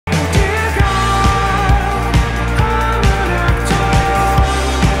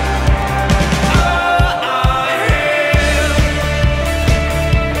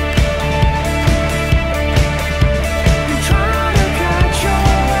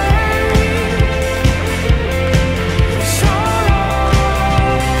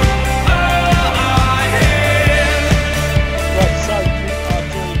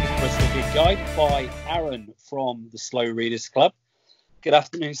the Slow Readers Club. Good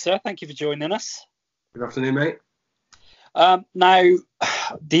afternoon, sir. Thank you for joining us. Good afternoon, mate. Now,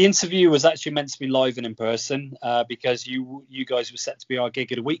 the interview was actually meant to be live and in person because you guys were set to be our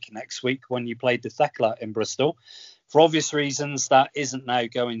gig of the week next week when you played the Thekla in Bristol. For obvious reasons, that isn't now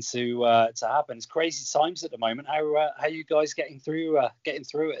going to happen. It's crazy times at the moment. How are you guys getting through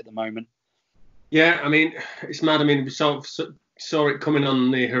it at the moment? Yeah, I mean, it's mad. I mean, we saw it coming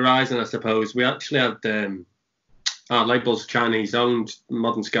on the horizon, I suppose. We actually had our label's Chinese-owned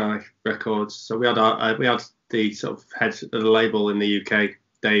Modern Sky Records, so we had the sort of head of the label in the UK,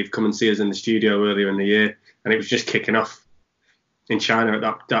 Dave, come and see us in the studio earlier in the year, and it was just kicking off in China at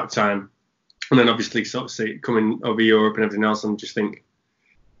that time. And then obviously sort of see it coming over Europe and everything else, and just think,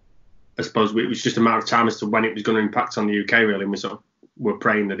 I suppose it was just a matter of time as to when it was going to impact on the UK, really, and we sort of were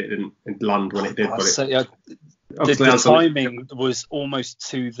praying that it didn't land when it did. The timing was almost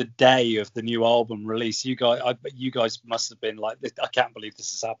to the day of the new album release. You guys must have been like, I can't believe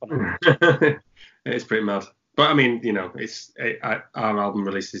this is happening. It's pretty mad. But I mean, our album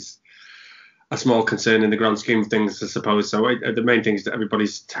release is a small concern in the grand scheme of things, I suppose. So the main thing is that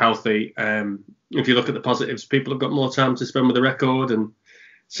everybody's healthy. If you look at the positives, people have got more time to spend with the record, and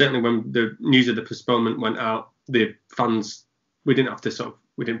certainly when the news of the postponement went out, the fans, we didn't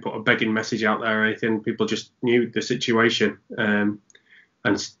put a begging message out there or anything. People just knew the situation and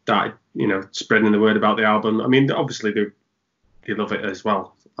started, spreading the word about the album. I mean, obviously they love it as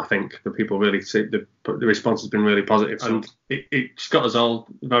well. I think the people really see the response has been really positive, and it's got us all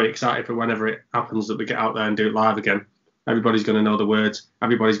very excited for whenever it happens that we get out there and do it live again. Everybody's going to know the words.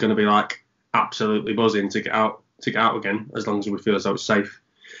 Everybody's going to be like absolutely buzzing to get out again, as long as we feel as though it's safe.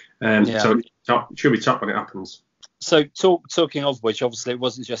 So it should be top when it happens. So talking of which, obviously it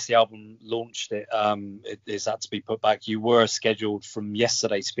wasn't just the album launched. It is had to be put back. You were scheduled from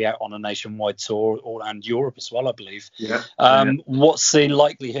yesterday to be out on a nationwide tour and Europe as well, I believe. Yeah. What's the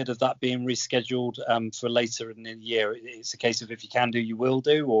likelihood of that being rescheduled for later in the year? It's a case of if you can do, you will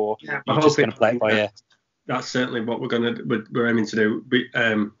do, or you're just going to play it by ear? That's certainly what we're aiming to do.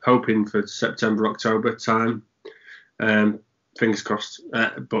 Hoping for September, October time. Fingers crossed,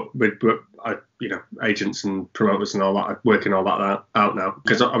 but we're agents and promoters and all that are working all that out now,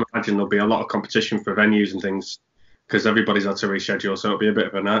 because I imagine there'll be a lot of competition for venues and things because everybody's had to reschedule, so it'll be a bit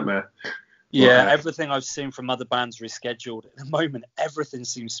of a nightmare. Yeah, everything I've seen from other bands rescheduled at the moment, everything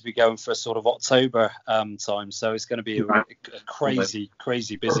seems to be going for sort of October time, so it's going to be a crazy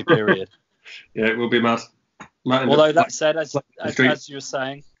busy period. Yeah, it will be mad. Although that said, as you were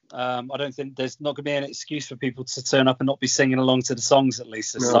saying, I don't think there's not going to be any excuse for people to turn up and not be singing along to the songs, at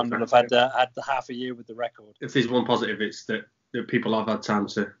least as some have had half a year with the record. If there's one positive, it's that people have had time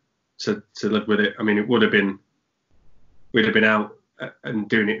to live with it. I mean, we'd have been out and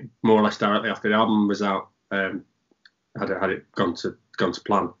doing it more or less directly after the album was out, had it gone to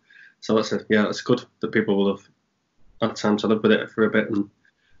plan. So that's good that people will have had time to live with it for a bit, and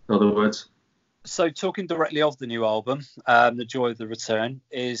in other words. So talking directly of the new album, The Joy of the Return,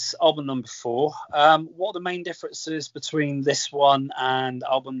 is album number 4. What are the main differences between this one and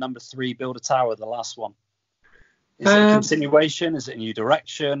album number 3, Build a Tower, the last one? Is it a continuation? Is it a new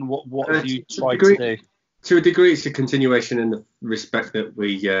direction? What have you tried to do? To a degree, it's a continuation in the respect that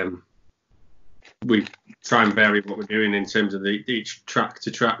we try and vary what we're doing in terms of each track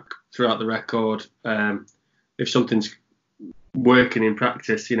to track throughout the record. If something's working in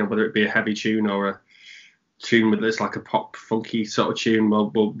practice, whether it be a heavy tune or a tune that's like a pop funky sort of tune,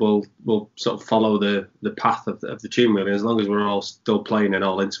 we'll sort of follow the path of the tune, really. As long as we're all still playing and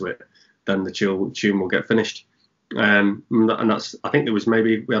all into it, then the tune will get finished. And that's, I think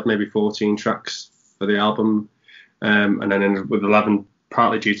we had maybe 14 tracks for the album, and then ended with 11,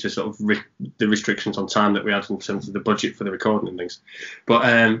 partly due to sort of the restrictions on time that we had in terms of the budget for the recording and things.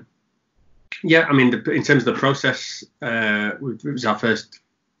 But yeah, I mean, in terms of the process, it was our first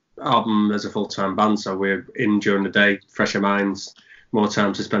album as a full-time band, so we're in during the day, fresher minds, more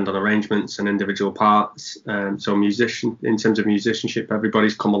time to spend on arrangements and individual parts. So in terms of musicianship,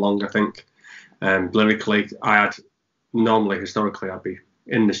 everybody's come along, I think. Lyrically, historically, I'd be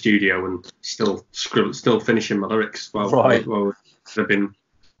in the studio and still finishing my lyrics while I've been,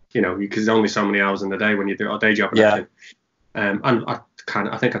 because there's only so many hours in the day when you do a day job and everything. And I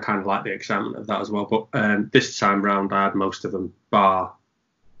think I kind of like the excitement of that as well. But this time round, I had most of them, bar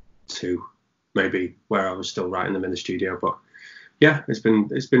 2, maybe, where I was still writing them in the studio. But yeah, it's been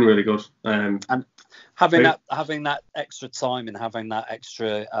really good. And having that extra time and having that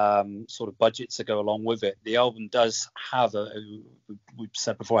extra sort of budget to go along with it, the album does have we've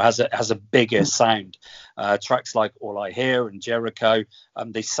said before, has a bigger sound. Tracks like All I Hear and Jericho,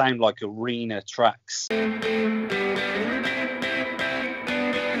 they sound like arena tracks.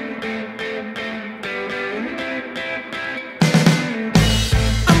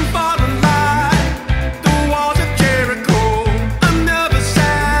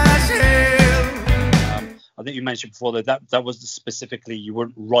 you mentioned before that was specifically, you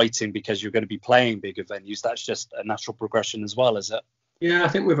weren't writing because you're going to be playing bigger venues. That's just a natural progression as well, is it? Yeah, I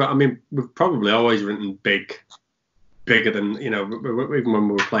think we've probably always written bigger than, you know, even when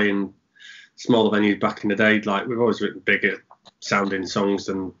we were playing smaller venues back in the day, like we've always written bigger sounding songs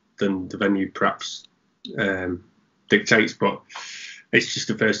than the venue perhaps dictates. But it's just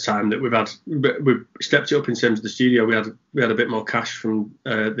the first time that we've stepped it up in terms of the studio. We had a bit more cash from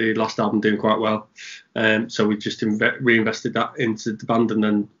the last album doing quite well, so we just reinvested that into the band, and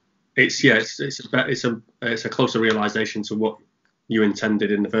then it's a closer realization to what you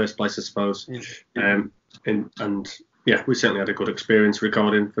intended in the first place, I suppose. Yeah. And yeah, we certainly had a good experience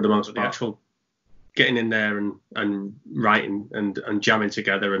recording for the most part. Actual getting in there and writing and jamming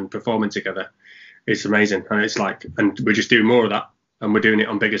together and performing together, it's amazing. And it's like, and we're just doing more of that, and we're doing it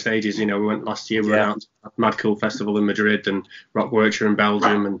on bigger stages. You know, we went last year, we went out to Mad Cool Festival in Madrid and Rock Workshire in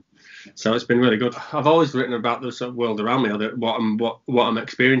Belgium, and so it's been really good. I've always written about the sort of world around me, what I'm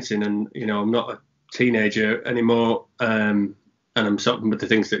experiencing, and you know, I'm not a teenager anymore, and I'm sort of with the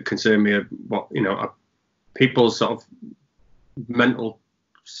things that concern me, what, you know, people's sort of mental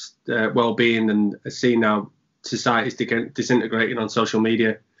well-being, and seeing how society's disintegrating on social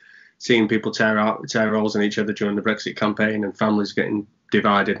media, seeing people tear holes in each other during the Brexit campaign, and families getting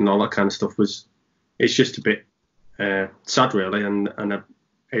divided and all that kind of stuff, it's just a bit sad, really, and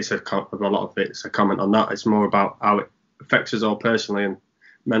it's a lot of it's a comment on that. It's more about how it affects us all personally and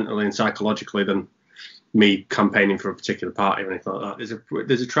mentally and psychologically than me campaigning for a particular party or anything like that.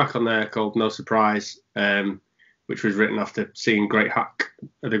 There's a track on there called No Surprise, which was written after seeing The Great Hack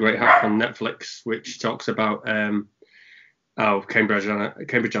on Netflix, which talks about how Cambridge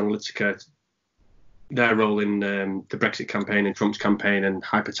Analytica, their role in the Brexit campaign and Trump's campaign, and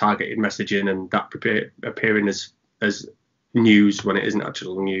hyper-targeted messaging, and that appearing as news when it isn't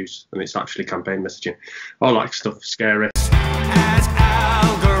actual news, and it's actually campaign messaging. All that stuff, scary. As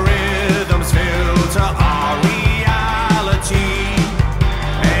algorithms filter our reality,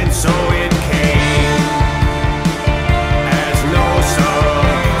 and so it came as no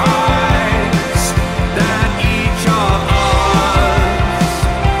surprise that each of us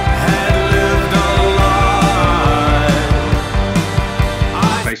had lived a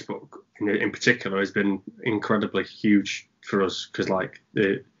life. Facebook in particular has been incredibly huge for us, because like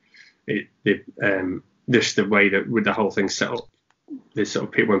the way that with the whole thing set up, this sort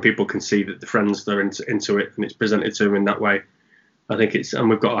of people, when people can see that the friends they're into it and it's presented to them in that way, I think it's, and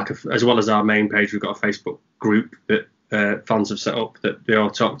we've got like as well as our main page, we've got a Facebook group that fans have set up that they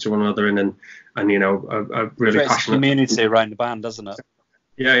all talk to one another in, and you know, are really passionate. Community around the band, doesn't it?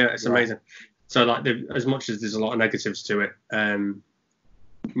 Yeah, it's amazing. So like, as much as there's a lot of negatives to it,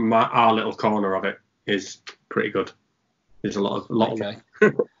 our little corner of it is pretty good. There's a lot of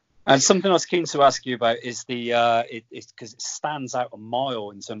And something I was keen to ask you about is it's because it stands out a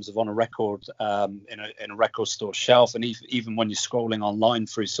mile in terms of on a record, in a record store shelf, and even when you're scrolling online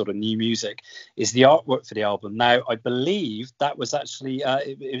through sort of new music, is the artwork for the album. Now, I believe that was actually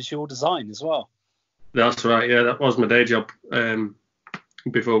it was your design as well. That's right. Yeah, that was my day job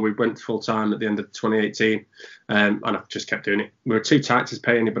before we went full time at the end of 2018, and I've just kept doing it. We were too tight to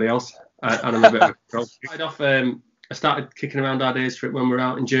pay anybody else, and I'm a bit of a pro. I started kicking around ideas for it when we were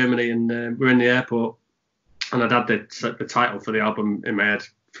out in Germany, and we were in the airport, and I'd had the title for the album in my head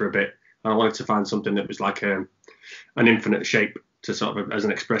for a bit, and I wanted to find something that was like an infinite shape to sort of as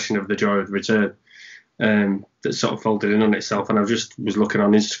an expression of the joy of the return, that sort of folded in on itself. And I just was looking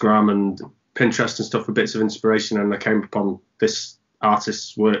on Instagram and Pinterest and stuff for bits of inspiration, and I came upon this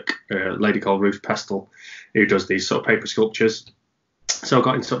artist's work, a lady called Ruth Pestle, who does these sort of paper sculptures. So I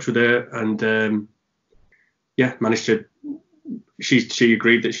got in touch with her, and managed to. She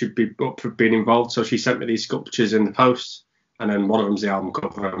agreed that she'd be up for being involved, so she sent me these sculptures in the post, and then one of them's the album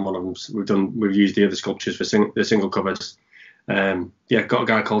cover, and one of them's we've used the other sculptures for the single covers. Got a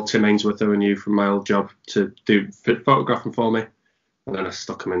guy called Tim Ainsworth, who I knew from my old job, to do photographing for me, and then I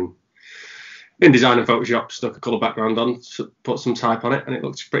stuck them in InDesign and Photoshop, stuck a colour background on, put some type on it, and it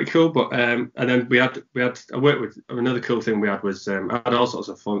looks pretty cool. But and then we had I worked with another cool thing we had was I had all sorts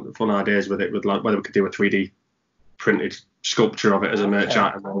of fun ideas with it, with like whether we could do a 3D printed sculpture of it as a merch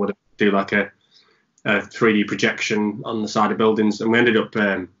item, or would it do like a 3D projection on the side of buildings, and we ended up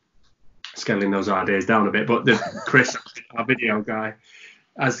scaling those ideas down a bit. But Chris, our video guy,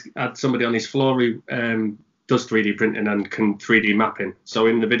 had somebody on his floor who does 3D printing and can 3D mapping. So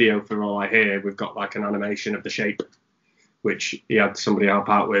in the video for All I Hear, we've got like an animation of the shape, which he had somebody help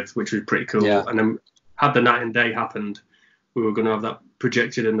out with, which was pretty cool. And then had the night and day happened, we were going to have that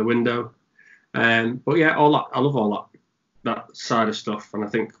projected in the window. But yeah, I love all that side of stuff, and I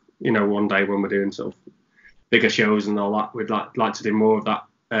think, you know, one day when we're doing sort of bigger shows and all that, we'd like to do more of that.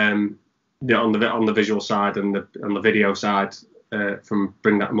 On the visual side and on the video side,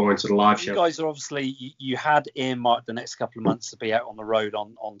 bring that more into the live show. You guys are obviously, you had earmarked the next couple of months to be out on the road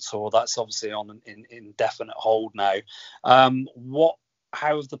on tour. That's obviously on an indefinite hold now. How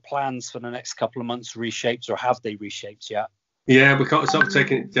have the plans for the next couple of months reshaped, or have they reshaped yet? Yeah, we're sort of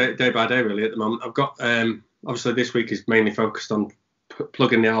taking it day by day really at the moment. I've got obviously this week is mainly focused on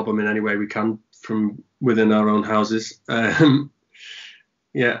plugging the album in any way we can from within our own houses.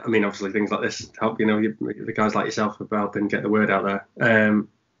 Yeah, I mean, obviously things like this help, the guys like yourself have helping get the word out there.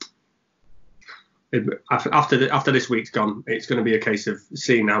 After this week's gone, it's going to be a case of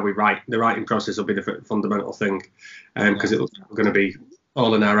seeing how we write. The writing process will be the fundamental thing, because it's going to be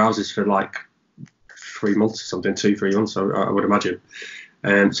all in our houses for like 3 months or something, 2-3 months, so I would imagine.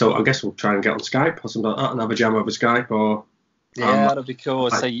 So I guess we'll try and get on Skype or something like that and have a jam over Skype or. Yeah, that'd be cool.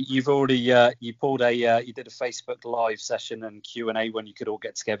 So you've already you did a Facebook Live session and Q&A when you could all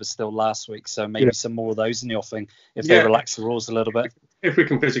get together still last week. So maybe some more of those in the offing if they relax the rules a little bit. If we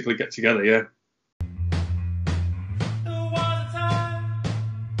can physically get together, yeah.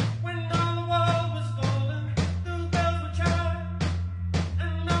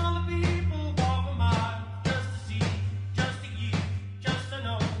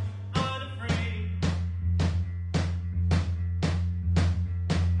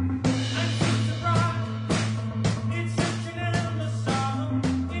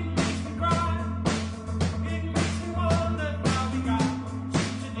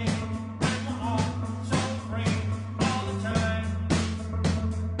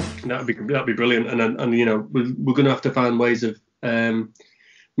 That'd be brilliant, and we're going to have to find ways of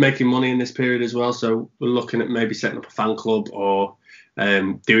making money in this period as well. So we're looking at maybe setting up a fan club or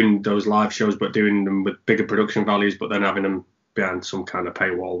doing those live shows, but doing them with bigger production values, but then having them behind some kind of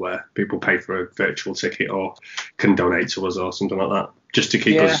paywall where people pay for a virtual ticket or can donate to us or something like that, just to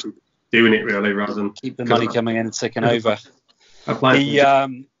keep us doing it really, rather than keep the money coming in and ticking over.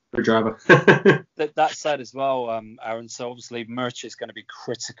 The driver. That said as well, Aaron, so obviously merch is going to be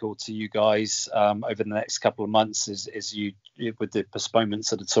critical to you guys over the next couple of months as you with the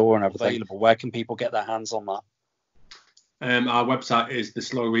postponements of the tour and everything available. Where can people get their hands on that? Our website is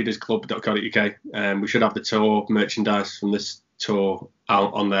theslowreadersclub.co.uk. We should have the tour merchandise from this tour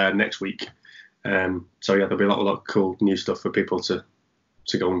out on there next week. So yeah, there'll be a lot of cool new stuff for people to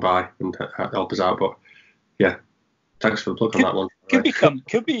go and buy and help us out. But yeah, thanks for the plug on that one. Could become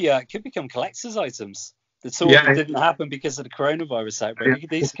collector's items. The tour didn't happen because of the coronavirus outbreak.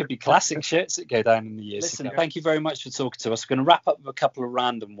 These could be classic shirts that go down in the years. Listen, thank you very much for talking to us. We're going to wrap up with a couple of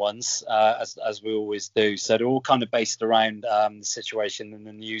random ones, as we always do. So they're all kind of based around the situation and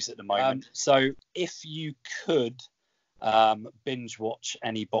the news at the moment. So if you could binge watch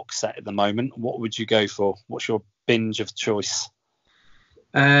any box set at the moment, what would you go for? What's your binge of choice?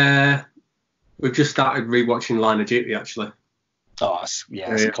 We've just started rewatching Line of Duty, actually. Oh, it's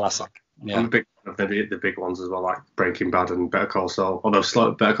a classic. Yeah. I'm a big fan of the big ones as well, like Breaking Bad and Better Call Saul. Although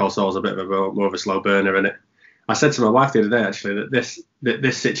Better Call Saul is a bit of more of a slow burner, isn't it? I said to my wife the other day actually that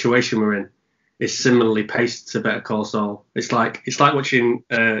this situation we're in is similarly paced to Better Call Saul. It's like watching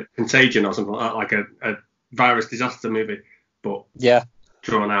Contagion or something like that, like a virus disaster movie, but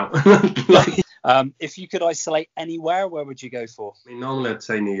drawn out. If you could isolate anywhere, where would you go for? I mean, normally I'd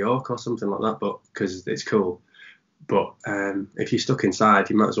say New York or something like that, but because it's cool. But if you're stuck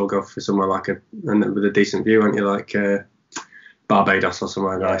inside, you might as well go for somewhere with a decent view, aren't you? Like Barbados or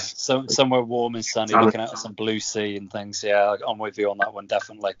somewhere nice. So somewhere warm and sunny, looking out at some blue sea and things. Yeah, I'm with you on that one,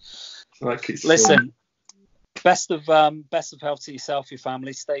 definitely. Listen, best of health to yourself, your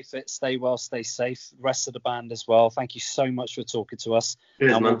family. Stay fit, stay well, stay safe. The rest of the band as well. Thank you so much for talking to us.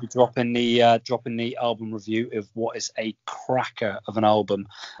 Cheers, and we'll be dropping the album review of what is a cracker of an album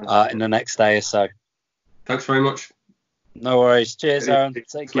in the next day or so. Thanks very much. No worries. Cheers, Aaron.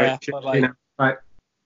 Take care. Bye-bye. Bye.